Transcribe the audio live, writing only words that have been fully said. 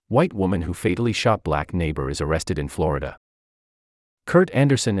White woman who fatally shot black neighbor is arrested in Florida. Kurt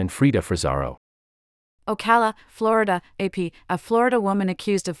Anderson and Frida Frisaro. Ocala, Florida, AP. A Florida woman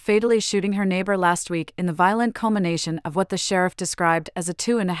accused of fatally shooting her neighbor last week in the violent culmination of what the sheriff described as a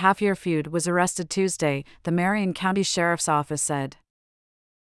 2.5-year feud was arrested Tuesday, the Marion County Sheriff's Office said.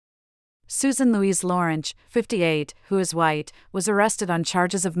 Susan Louise Lawrence, 58, who is white, was arrested on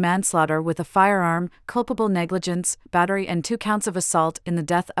charges of manslaughter with a firearm, culpable negligence, battery and 2 counts of assault in the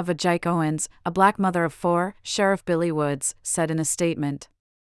death of Jake Owens, a black mother of 4, Sheriff Billy Woods said in a statement.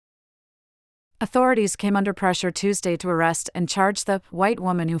 Authorities came under pressure Tuesday to arrest and charge the white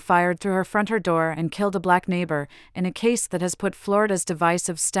woman who fired through her front door and killed a black neighbor, in a case that has put Florida's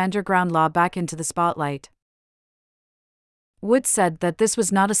divisive stand your ground law back into the spotlight. Woods said that this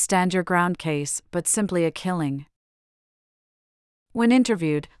was not a stand your ground case, but simply a killing. When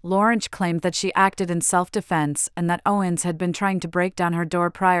interviewed, Lawrence claimed that she acted in self-defense and that Owens had been trying to break down her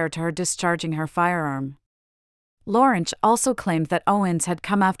door prior to her discharging her firearm. Lawrence also claimed that Owens had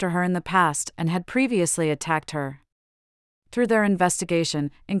come after her in the past and had previously attacked her. Through their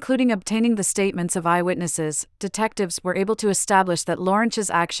investigation, including obtaining the statements of eyewitnesses, detectives were able to establish that Lawrence's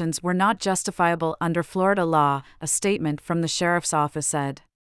actions were not justifiable under Florida law, a statement from the sheriff's office said.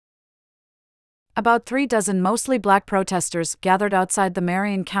 About 36 mostly black protesters gathered outside the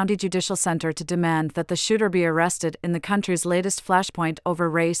Marion County Judicial Center to demand that the shooter be arrested in the country's latest flashpoint over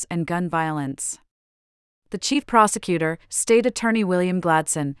race and gun violence. The chief prosecutor, State Attorney William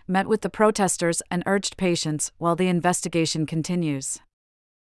Gladson, met with the protesters and urged patience while the investigation continues.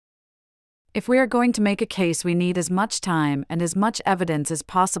 "If we are going to make a case, we need as much time and as much evidence as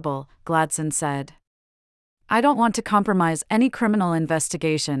possible," Gladson said. "I don't want to compromise any criminal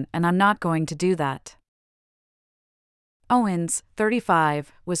investigation, and I'm not going to do that." Owens,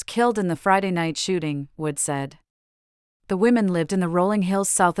 35, was killed in the Friday night shooting, Wood said. The women lived in the rolling hills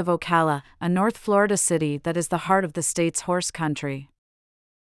south of Ocala, a North Florida city that is the heart of the state's horse country.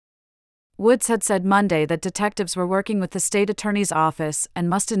 Woods had said Monday that detectives were working with the state attorney's office and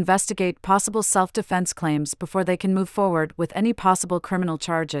must investigate possible self-defense claims before they can move forward with any possible criminal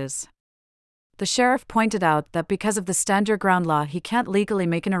charges. The sheriff pointed out that because of the stand your ground law, he can't legally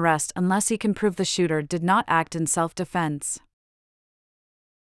make an arrest unless he can prove the shooter did not act in self-defense.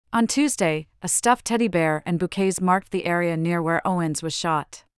 On Tuesday, a stuffed teddy bear and bouquets marked the area near where Owens was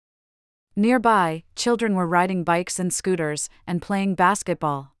shot. Nearby, children were riding bikes and scooters and playing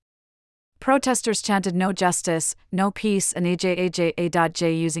basketball. Protesters chanted "No justice, no peace" and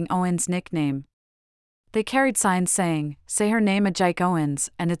AJAJ using Owens' nickname. They carried signs saying, "Say her name, Jake Owens,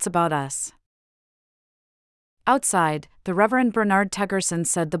 and it's about us." Outside, the Reverend Bernard Tuggerson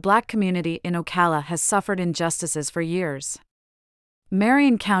said the black community in Ocala has suffered injustices for years.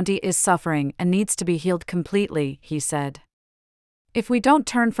 "Marion County is suffering and needs to be healed completely," he said. "If we don't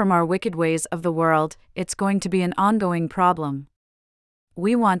turn from our wicked ways of the world, it's going to be an ongoing problem.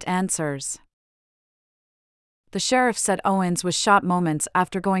 We want answers." The sheriff said Owens was shot moments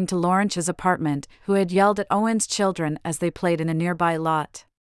after going to Lawrence's apartment, who had yelled at Owens' children as they played in a nearby lot.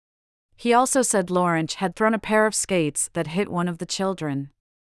 He also said Lawrence had thrown a pair of skates that hit one of the children.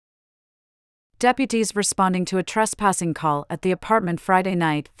 Deputies responding to a trespassing call at the apartment Friday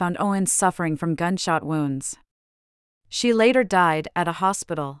night found Owens suffering from gunshot wounds. She later died at a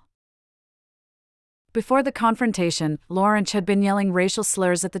hospital. Before the confrontation, Lawrence had been yelling racial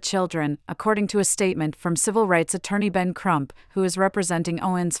slurs at the children, according to a statement from civil rights attorney Ben Crump, who is representing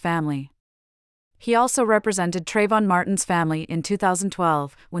Owens' family. He also represented Trayvon Martin's family in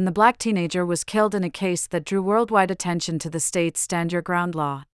 2012, when the black teenager was killed in a case that drew worldwide attention to the state's stand your ground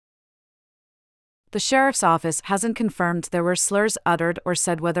law. The sheriff's office hasn't confirmed there were slurs uttered or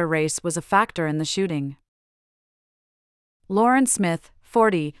said whether race was a factor in the shooting. Lauren Smith,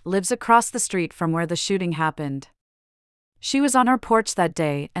 40, lives across the street from where the shooting happened. She was on her porch that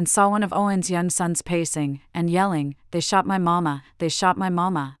day and saw one of Owens' young sons pacing and yelling, "They shot my mama, they shot my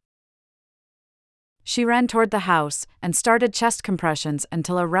mama." She ran toward the house and started chest compressions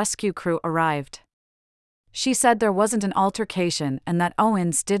until a rescue crew arrived. She said there wasn't an altercation and that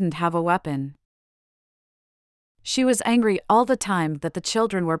Owens didn't have a weapon. She was angry all the time that the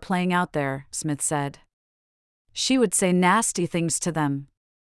children were playing out there, Smith said. She would say nasty things to them.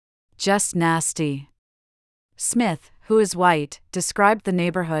 Just nasty. Smith, who is white, described the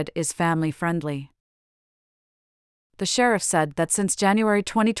neighborhood as family-friendly. The sheriff said that since January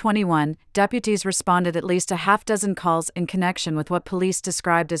 2021, deputies responded at least a half-dozen calls in connection with what police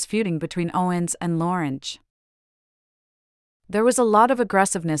described as feuding between Owens and Lawrence. There was a lot of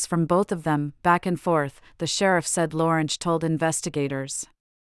aggressiveness from both of them, back and forth, the sheriff said. Lawrence told investigators.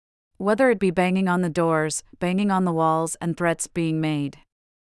 Whether it be banging on the doors, banging on the walls, and threats being made.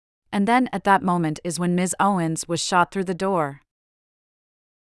 And then at that moment is when Ms. Owens was shot through the door.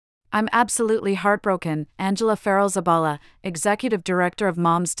 I'm absolutely heartbroken, Angela Farrell-Zabala, executive director of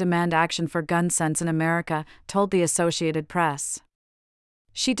Moms Demand Action for Gun Sense in America, told the Associated Press.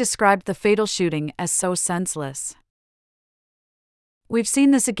 She described the fatal shooting as so senseless. We've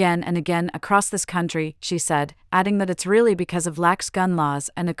seen this again and again across this country, she said, adding that it's really because of lax gun laws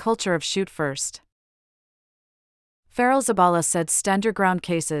and a culture of shoot first. Farrell-Zabala said stand your ground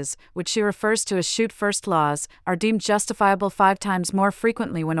cases, which she refers to as shoot first laws, are deemed justifiable 5 times more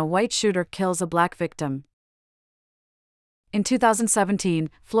frequently when a white shooter kills a black victim. In 2017,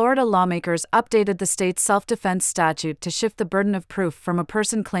 Florida lawmakers updated the state's self-defense statute to shift the burden of proof from a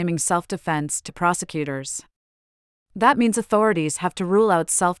person claiming self-defense to prosecutors. That means authorities have to rule out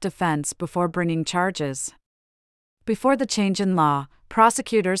self-defense before bringing charges. Before the change in law,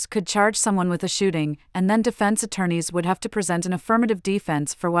 prosecutors could charge someone with a shooting, and then defense attorneys would have to present an affirmative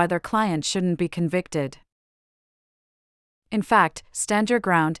defense for why their client shouldn't be convicted. In fact, stand your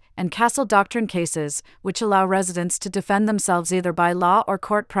ground and castle doctrine cases, which allow residents to defend themselves either by law or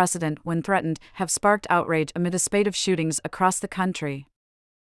court precedent when threatened, have sparked outrage amid a spate of shootings across the country.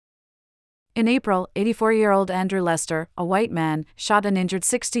 In April, 84-year-old Andrew Lester, a white man, shot and injured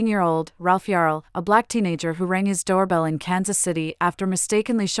 16-year-old Ralph Yarl, a black teenager who rang his doorbell in Kansas City after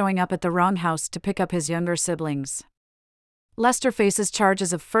mistakenly showing up at the wrong house to pick up his younger siblings. Lester faces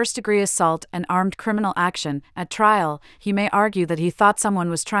charges of first-degree assault and armed criminal action. At trial, he may argue that he thought someone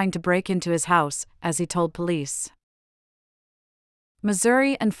was trying to break into his house, as he told police.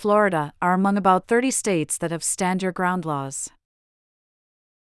 Missouri and Florida are among about 30 states that have stand your ground laws.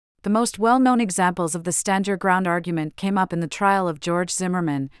 The most well-known examples of the stand your ground argument came up in the trial of George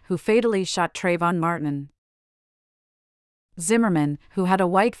Zimmerman, who fatally shot Trayvon Martin. Zimmerman, who had a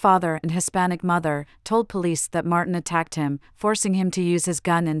white father and Hispanic mother, told police that Martin attacked him, forcing him to use his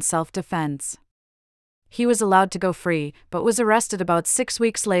gun in self-defense. He was allowed to go free, but was arrested about 6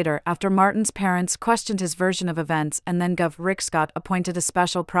 weeks later after Martin's parents questioned his version of events, and then Gov. Rick Scott appointed a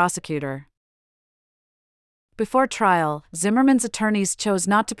special prosecutor. Before trial, Zimmerman's attorneys chose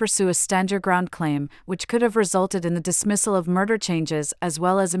not to pursue a stand your ground claim, which could have resulted in the dismissal of murder charges as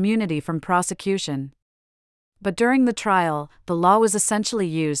well as immunity from prosecution. But during the trial, the law was essentially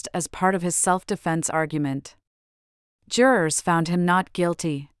used as part of his self-defense argument. Jurors found him not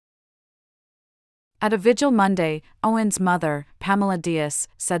guilty. At a vigil Monday, Owens' mother, Pamela Diaz,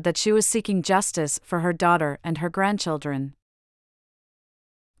 said that she was seeking justice for her daughter and her grandchildren.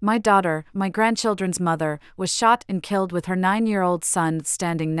 My daughter, my grandchildren's mother, was shot and killed with her 9-year-old son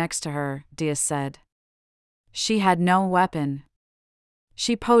standing next to her, Diaz said. She had no weapon.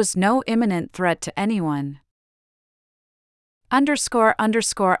 She posed no imminent threat to anyone.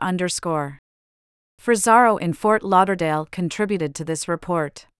 _____. Frizarro in Fort Lauderdale contributed to this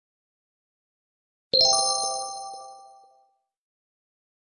report.